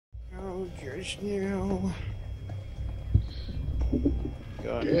There's you.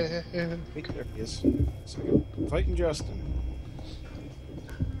 God. Yeah. There he is. So, fighting Justin.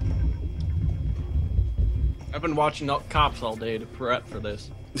 I've been watching Cops all day to prep for this.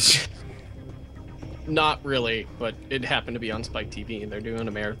 Not really, but it happened to be on Spike TV, and they're doing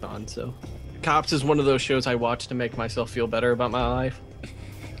a marathon, so... Cops is one of those shows I watch to make myself feel better about my life.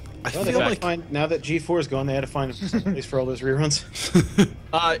 I feel like now that G4 is gone, they had to find a place for all those reruns.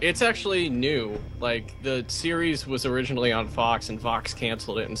 It's actually new. Like, the series was originally on Fox, and Fox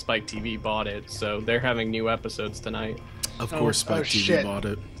canceled it, and Spike TV bought it, so they're having new episodes tonight. Of course, Spike TV bought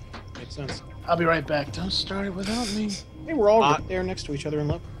it. Makes sense. I'll be right back. Don't start it without me. Hey, we're all right there next to each other in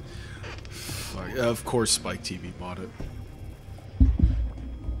love. Of course, Spike TV bought it.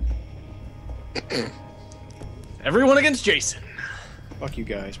 Everyone against Jason. Fuck you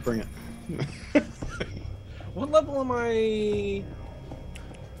guys, bring it. What level am I?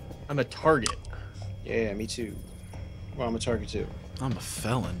 I'm a target. Yeah, me too. Well, I'm a target too. I'm a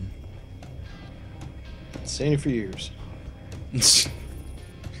felon. Saying it for years.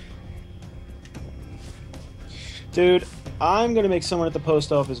 Dude, I'm gonna make someone at the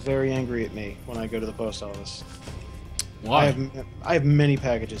post office very angry at me when I go to the post office. Why? I have many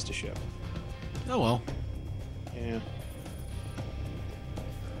packages to ship. Oh well. Yeah.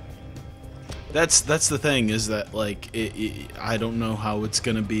 That's the thing, is that like I don't know how it's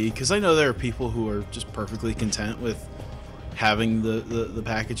gonna be, because I know there are people who are just perfectly content with having the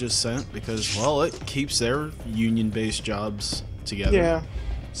packages sent, because, well, it keeps their union-based jobs together. Yeah.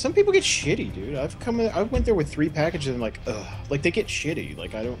 Some people get shitty, dude. I went there with 3 packages and like, ugh, like they get shitty.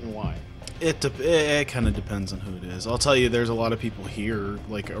 Like I don't know why. It kind of depends on who it is. I'll tell you, there's a lot of people here,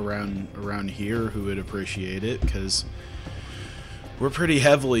 like around here, who would appreciate it, because we're pretty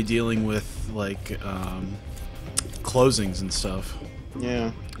heavily dealing with like closings and stuff.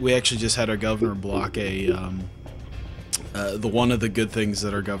 Yeah. We actually just had our governor block a one of the good things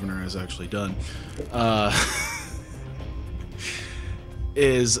that our governor has actually done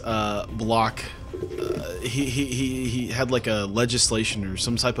is block. He had like a legislation or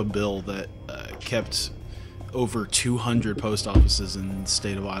some type of bill that kept over 200 post offices in the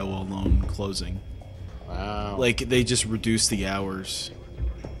state of Iowa alone closing. Wow. Like, they just reduced the hours.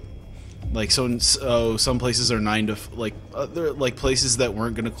 Like, so some places are 9 to they're like places that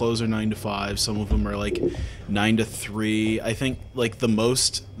weren't going to close are 9 to 5. Some of them are like 9 to 3. I think like the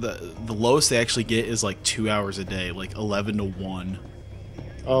lowest they actually get is like 2 hours a day, like 11 to 1.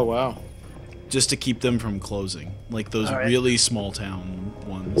 Oh wow. Just to keep them from closing, like those really small town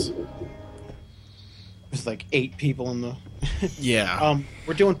ones. There's like 8 people in the. Yeah.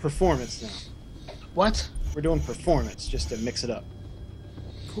 We're doing performance now. What? We're doing performance just to mix it up.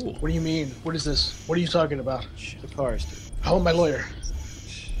 Cool. What do you mean? What is this? What are you talking about? The cars, dude. Hold my lawyer.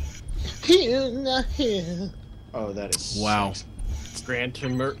 Here, not here. Oh, that is. Wow. Sexy. Gran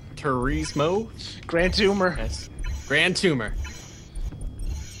Turismo? Grand tumor. Yes. Gran Tumor.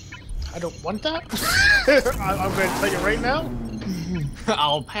 I don't want that. I'm going to tell you right now.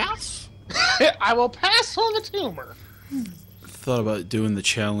 I'll pass. I will pass on the tumor. Thought about doing the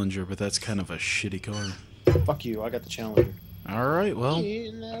Challenger, but that's kind of a shitty car. Fuck you, I got the Challenger. Alright, well,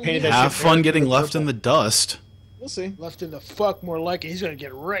 Painted that have shit fun red getting with left purple. in the dust. We'll see. Left in the fuck, more like it. He's going to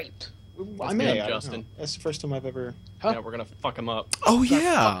get raped. I may. good, I don't Justin. know. That's the first time I've ever. Huh? Yeah, we're gonna fuck him up. Oh, Fuck their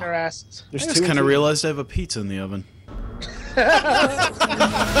yeah! asses. I There's just 2 and kind of 2. realized I have a pizza in the oven.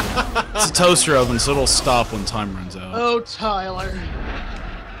 It's a toaster oven, so it'll stop when time runs out. Oh, Tyler.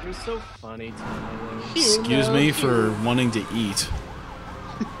 You're so funny, Tyler. Excuse me for wanting to eat.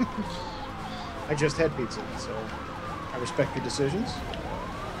 I just had pizza, so I respect your decisions.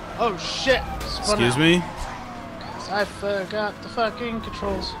 Oh, shit. Spun Excuse out. me? I forgot the fucking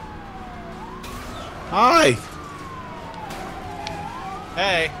controls. Hi!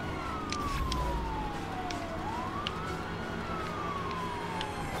 Hey.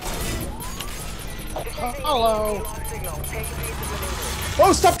 Hello.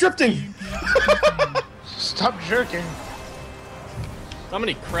 Oh, stop drifting! Stop jerking.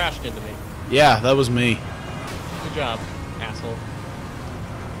 Somebody crashed into me. Yeah, that was me. Good job, asshole.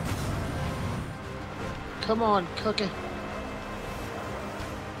 Come on, Cookie.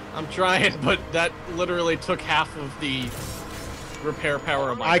 I'm trying, but that literally took half of the repair power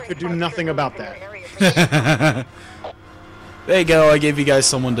of my... I could do nothing about that. There you go, I gave you guys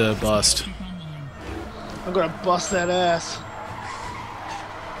someone to bust. I'm gonna bust that ass.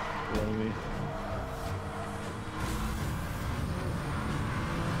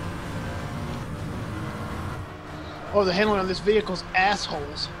 Oh, the handling on this vehicle's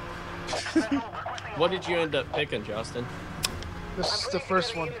assholes. What did you end up picking, Justin? This is the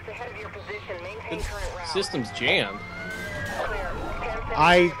first one. The system's jammed.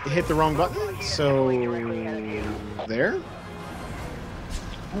 I hit the wrong button, so there.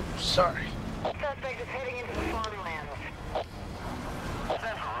 Oh, sorry. Suspect is heading into the farmlands.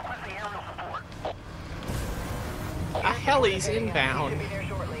 A heli's inbound. Be there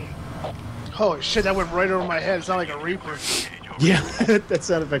shortly. Holy shit, that went right over my head. It sounded like a Reaper. Yeah, that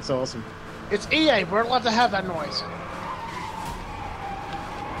sound effect's awesome. It's EA. We're allowed to have that noise.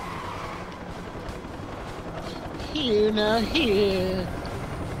 Here, now, here.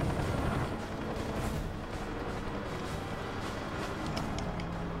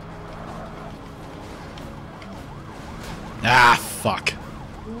 Ah, fuck.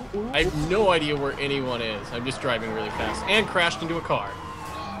 I have no idea where anyone is. I'm just driving really fast and crashed into a car.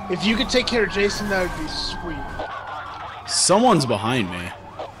 If you could take care of Jason, that would be sweet. Someone's behind me.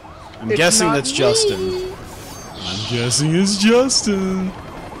 I'm It's guessing not that's me. Justin. I'm guessing it's Justin.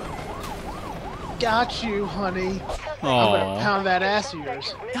 Got you, honey. I'm gonna Aww. pound that ass of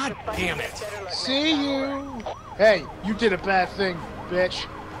yours. God damn it. See you. Hey, you did a bad thing, bitch.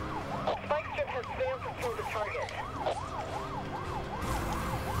 Spike strip has failed to kill the target.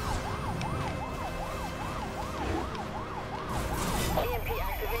 EMP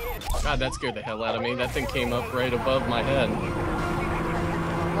activated. God, that scared the hell out of me. That thing came up right above my head.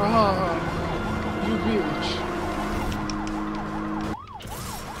 Oh, you bitch.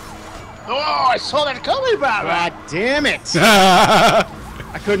 Oh, I saw that coming, Bob. God damn it! Ah.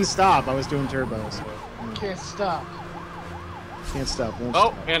 I couldn't stop. I was doing turbo, so Can't stop. can't stop. Won't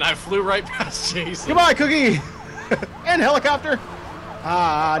Oh, stop. and I flew right past Jason. Goodbye, Cookie! And helicopter!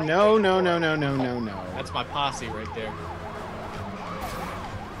 Ah, no, no, no, no, no, no, no. That's my posse right there.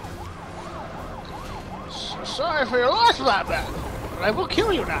 Sorry for your loss, Bob. But I will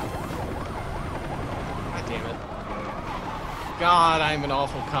kill you now. God damn it. God, I'm an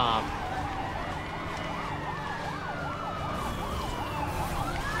awful cop.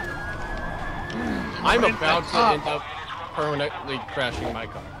 I'm about to end up permanently crashing my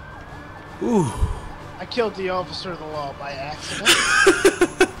car. Ooh. I killed the officer of the law by accident.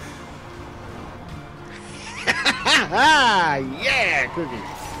 Ah, yeah, Cookie.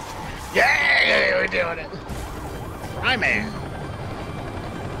 Yeah, we're doing it. Hi, man.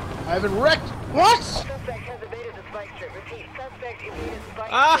 I've been wrecked. What? Suspect has evaded the spike strip. Repeat, suspect evaded spike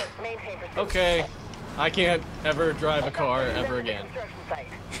Ah! strip. Maintain pursuit. Okay, I can't ever drive a car ever again.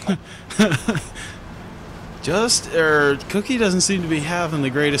 Construction site. Cookie doesn't seem to be having the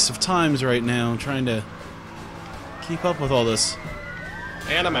greatest of times right now, trying to keep up with all this.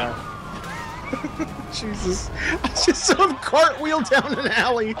 And I'm out. Jesus. I just saw him cartwheel down an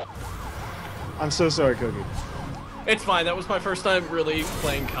alley. I'm so sorry, Cookie. It's fine. That was my first time really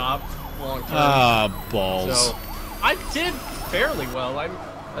playing cop long term. Ah, balls. So I did fairly well. I'm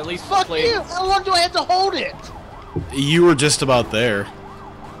at least Fuck played. you. How long do I have to hold it? You were just about there.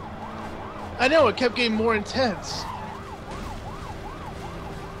 I know, it kept getting more intense.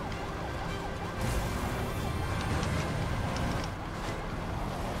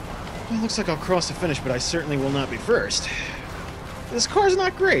 Well, it looks like I'll cross the finish, but I certainly will not be first. This car's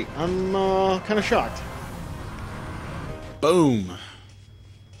not great. I'm kind of shocked. Boom.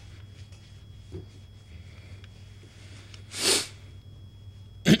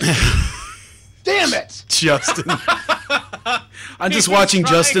 Damn it! Justin. I'm just He's watching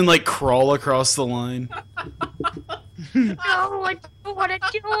trying. Justin like crawl across the line. No, I don't want to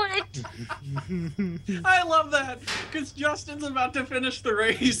do it. I love that because Justin's about to finish the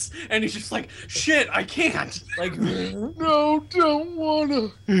race and he's just like, "Shit, I can't!" Like No, don't wanna.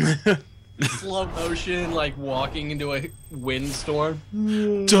 slow motion, like walking into a windstorm.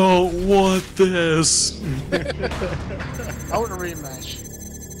 Don't want this. I want a rematch.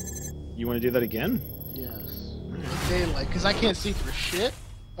 You want to do that again? Yes. Daylight, because I can't see for shit.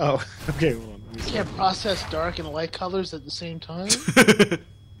 Oh, okay. Hold on. I can't process dark and light colors at the same time.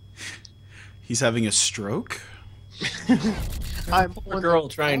 He's having a stroke? I'm A girl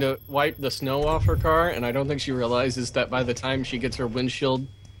trying to wipe the snow off her car, and I don't think she realizes that by the time she gets her windshield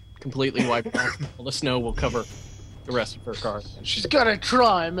completely wiped off, all the snow will cover the rest of her car. She's gotta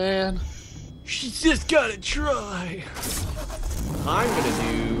try, man. She's just gotta try. I'm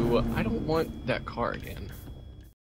gonna do. I don't want that car again.